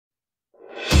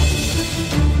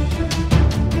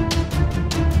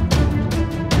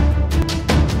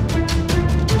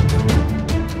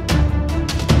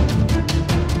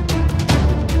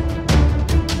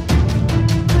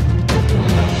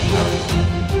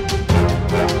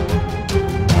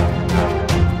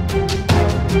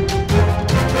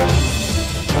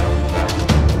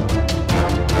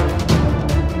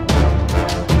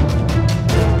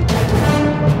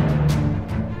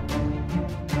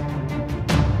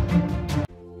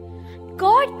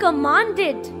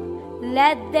commanded,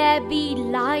 "Let there be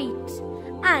light,"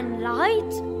 and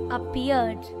light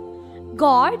appeared.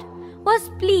 God was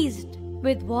pleased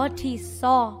with what he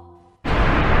saw.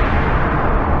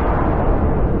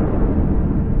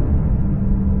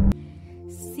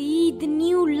 See the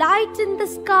new light in the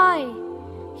sky.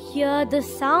 Hear the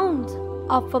sound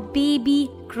of a baby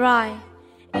cry.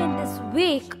 In this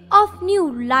wake of new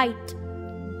light,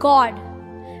 God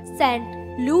sent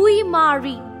Louis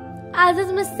Marie as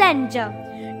his messenger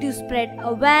to spread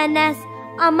awareness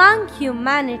among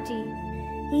humanity.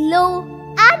 Lo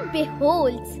and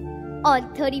behold, on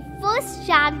 31st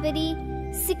January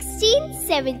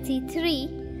 1673,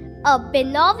 a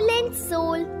benevolent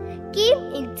soul came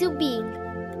into being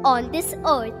on this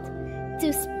earth to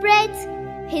spread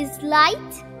his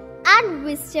light and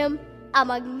wisdom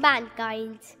among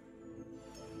mankind.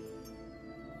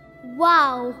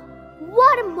 Wow,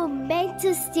 what a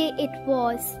momentous day it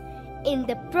was in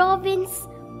the province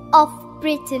of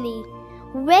Brittany,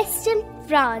 Western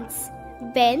France,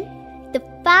 when the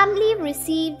family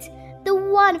received the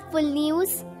wonderful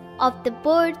news of the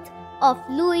birth of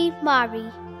Louis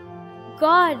Marie.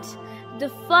 God,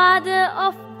 the Father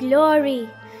of glory,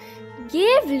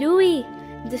 gave Louis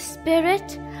the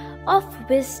spirit of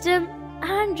wisdom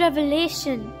and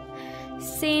revelation.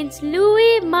 Saint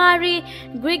Louis Marie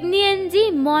Grignion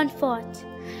de Montfort,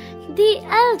 the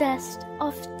eldest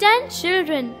of 10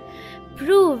 children,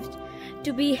 proved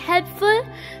to be helpful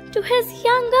to his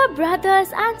younger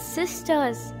brothers and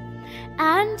sisters,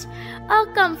 and a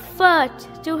comfort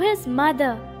to his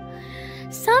mother.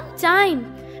 Sometime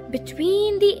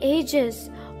between the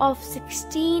ages of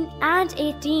 16 and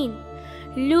 18,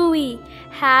 Louis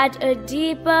had a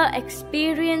deeper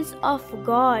experience of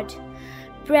God.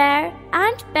 Prayer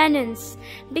and penance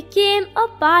became a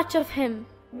part of him.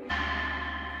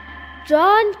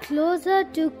 Drawn closer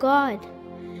to God,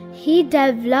 he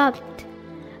developed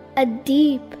a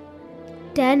deep,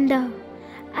 tender,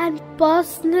 and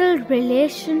personal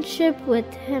relationship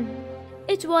with him.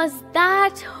 It was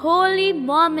that holy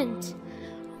moment,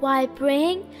 while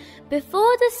praying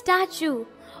before the statue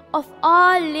of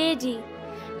Our Lady,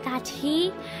 that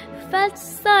he felt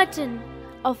certain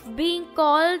of being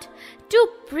called to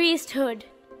priesthood.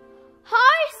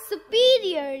 Harsh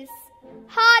superiors,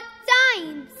 hard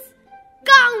times,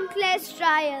 countless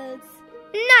trials,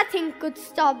 nothing could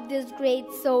stop this great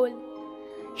soul.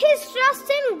 His trust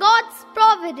in God's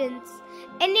providence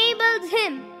enabled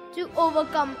him to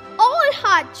overcome all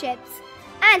hardships,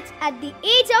 and at the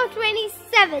age of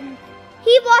 27,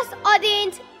 he was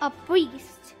ordained a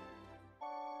priest.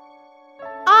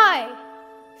 I,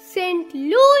 Saint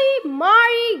Louis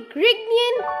Marie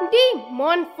Grignion de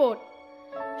Montfort,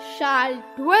 shall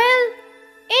dwell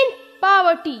in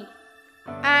poverty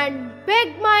and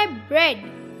beg my bread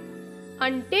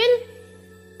until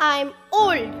I am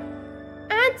old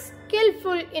and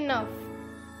skillful enough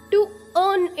to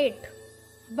earn it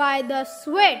by the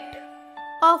sweat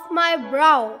of my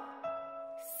brow.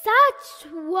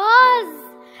 Such was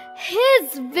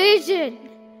his vision.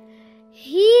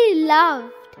 He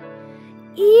loved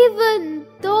even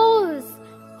those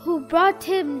who brought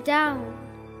him down,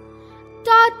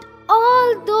 taught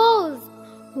all those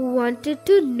who wanted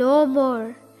to know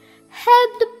more,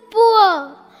 helped the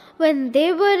poor when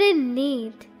they were in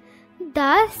need.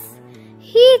 Thus,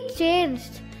 he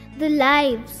changed the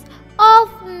lives of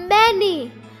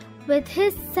many with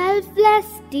his selfless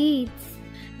deeds.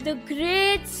 The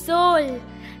great soul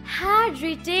had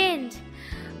retained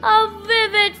a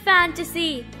vivid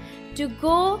fantasy to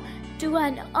go to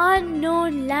an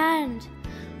unknown land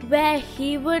where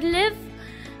he would live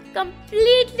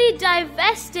completely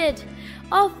divested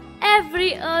of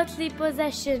every earthly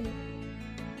possession.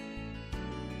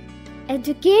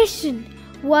 Education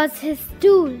was his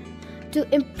tool to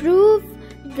improve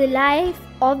the life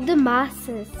of the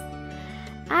masses,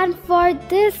 and for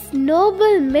this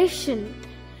noble mission,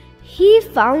 he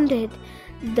founded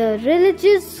the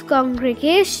religious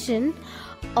congregation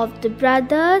of the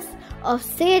Brothers of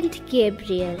Saint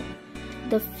Gabriel.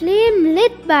 The flame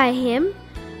lit by him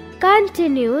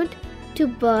continued to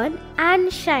burn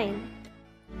and shine.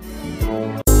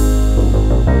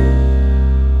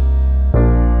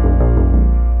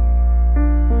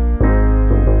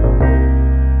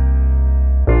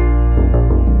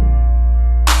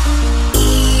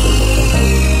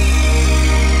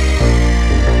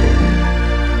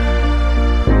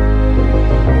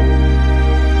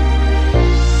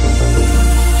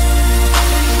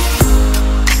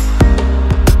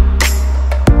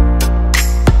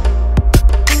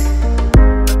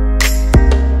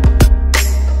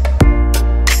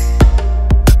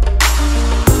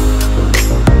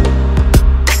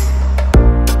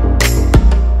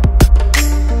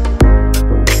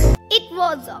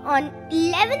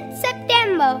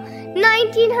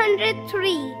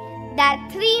 1503 that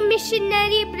three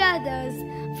missionary brothers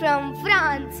from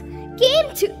France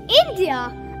came to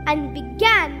India and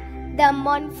began the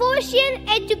Montfortian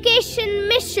Education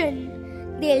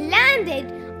Mission. They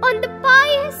landed on the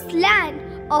pious land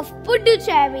of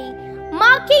Puducherry,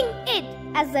 marking it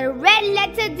as a red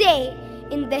letter day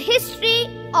in the history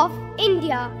of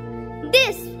India.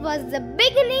 This was the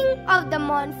beginning of the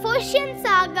Montfortian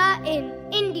saga in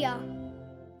India.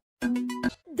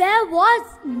 There was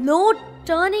no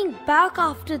turning back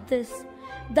after this.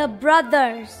 The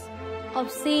brothers of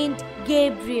Saint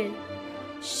Gabriel,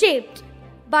 shaped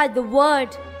by the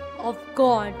word of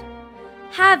God,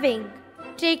 having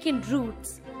taken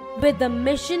roots with the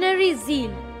missionary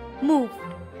zeal, moved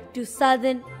to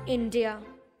southern India.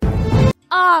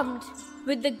 Armed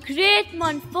with the great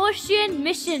Montfortian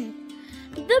mission,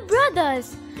 the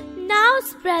brothers now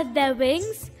spread their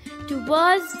wings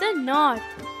towards the north.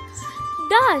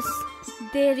 Thus,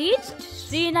 they reached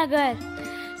Srinagar,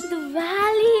 the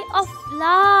valley of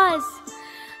flowers,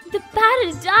 the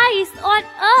paradise on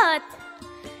earth.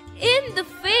 In the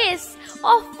face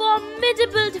of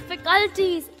formidable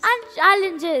difficulties and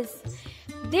challenges,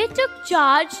 they took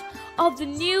charge of the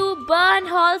new Burn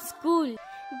Hall School.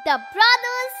 The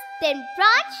brothers then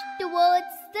marched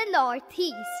towards the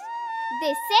northeast.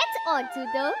 They set on to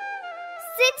the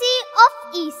city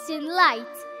of Eastern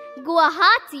Light,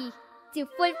 Guwahati, to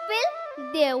fulfill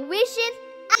their vision.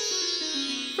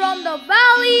 From the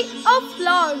valley of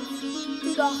flowers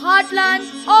to the heartland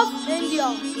of India,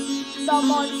 the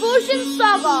Montfortian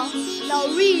saga now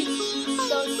reached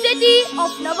the city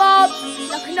of Nawab,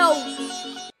 Lucknow.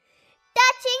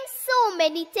 Touching so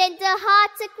many tender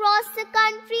hearts across the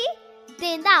country,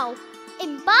 they now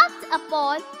embarked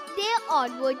upon their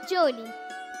onward journey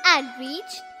and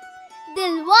reached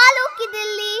Dilwalo Ki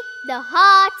Dilli, the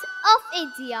heart of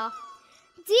India.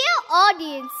 Dear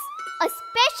audience, a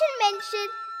special mention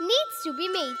needs to be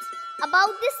made about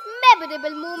this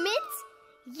memorable moment.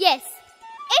 Yes,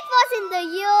 it was in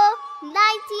the year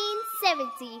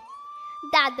 1970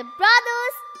 that the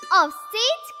brothers of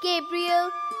Saint Gabriel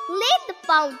laid the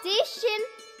foundation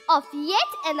of yet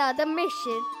another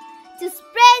mission to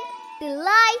spread the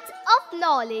light of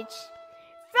knowledge.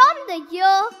 From the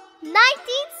year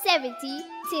 1970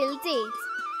 till date,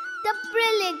 the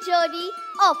brilliant journey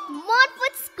of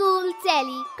Montfort School,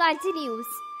 Delhi continues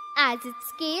as it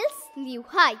scales new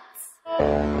heights.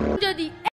 Under the